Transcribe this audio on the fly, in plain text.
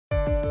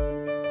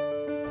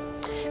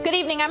Good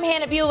evening, I'm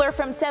Hannah Bueller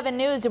from 7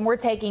 News, and we're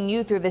taking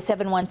you through the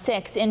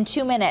 716 in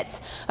 2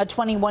 minutes. A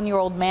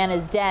 21-year-old man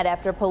is dead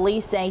after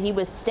police say he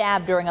was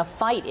stabbed during a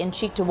fight in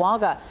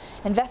Cheektowaga.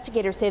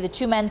 Investigators say the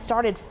two men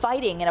started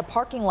fighting in a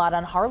parking lot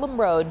on Harlem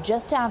Road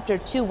just after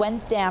 2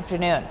 Wednesday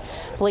afternoon.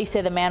 Police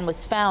say the man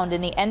was found in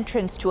the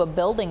entrance to a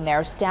building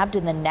there, stabbed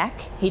in the neck.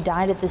 He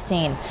died at the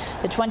scene.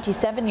 The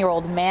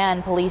 27-year-old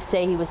man police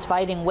say he was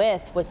fighting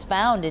with was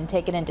found and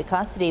taken into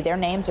custody. Their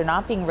names are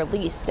not being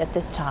released at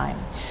this time.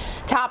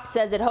 Top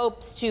says it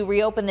hopes to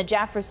reopen the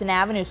Jefferson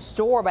Avenue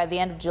store by the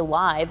end of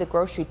July. The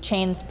grocery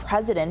chain's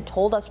president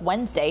told us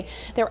Wednesday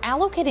they're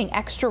allocating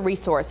extra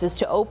resources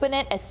to open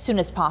it as soon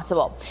as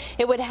possible.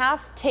 It would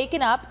have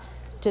taken up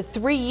to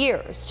 3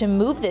 years to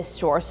move this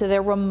store, so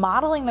they're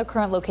remodeling the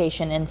current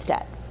location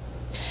instead.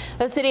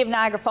 The city of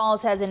Niagara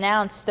Falls has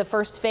announced the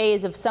first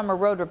phase of summer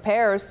road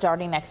repairs.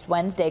 Starting next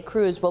Wednesday,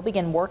 crews will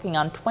begin working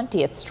on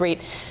 20th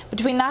Street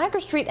between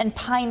Niagara Street and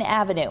Pine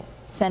Avenue.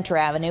 Center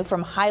Avenue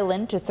from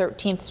Highland to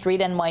 13th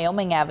Street and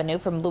Wyoming Avenue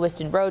from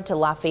Lewiston Road to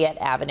Lafayette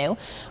Avenue.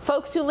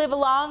 Folks who live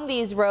along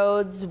these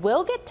roads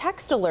will get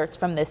text alerts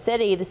from the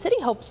city. The city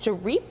hopes to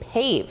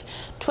repave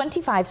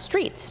 25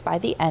 streets by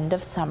the end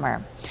of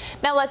summer.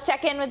 Now let's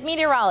check in with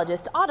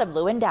meteorologist Autumn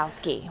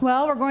Lewandowski.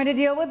 Well, we're going to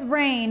deal with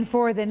rain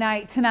for the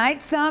night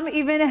tonight, some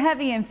even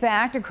heavy in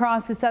fact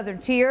across the southern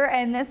tier,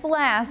 and this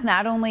lasts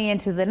not only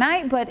into the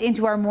night but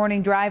into our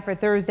morning drive for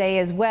Thursday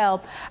as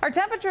well. Our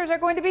temperatures are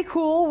going to be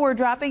cool. We're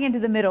dropping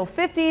into the middle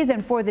 50s,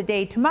 and for the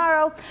day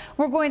tomorrow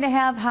we're going to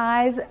have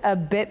highs a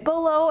bit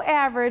below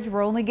average.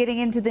 We're only getting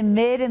into the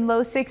mid and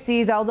low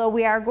 60s, although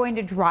we are going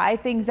to dry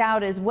things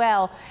out as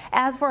well.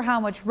 As for how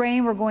much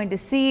rain we're going to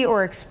see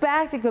or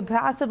expect, it could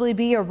possibly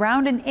be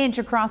around an inch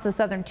across the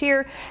southern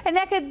tier, and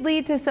that could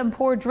lead to some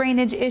poor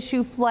drainage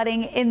issue,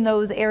 flooding in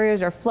those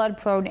areas or flood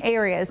prone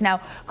areas.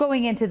 Now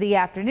going into the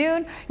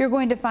afternoon, you're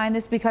going to find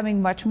this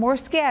becoming much more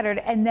scattered,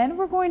 and then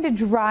we're going to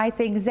dry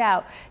things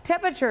out.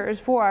 Temperatures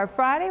for our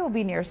Friday will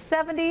be near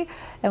 70,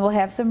 and we'll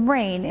have some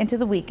rain into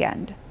the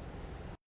weekend.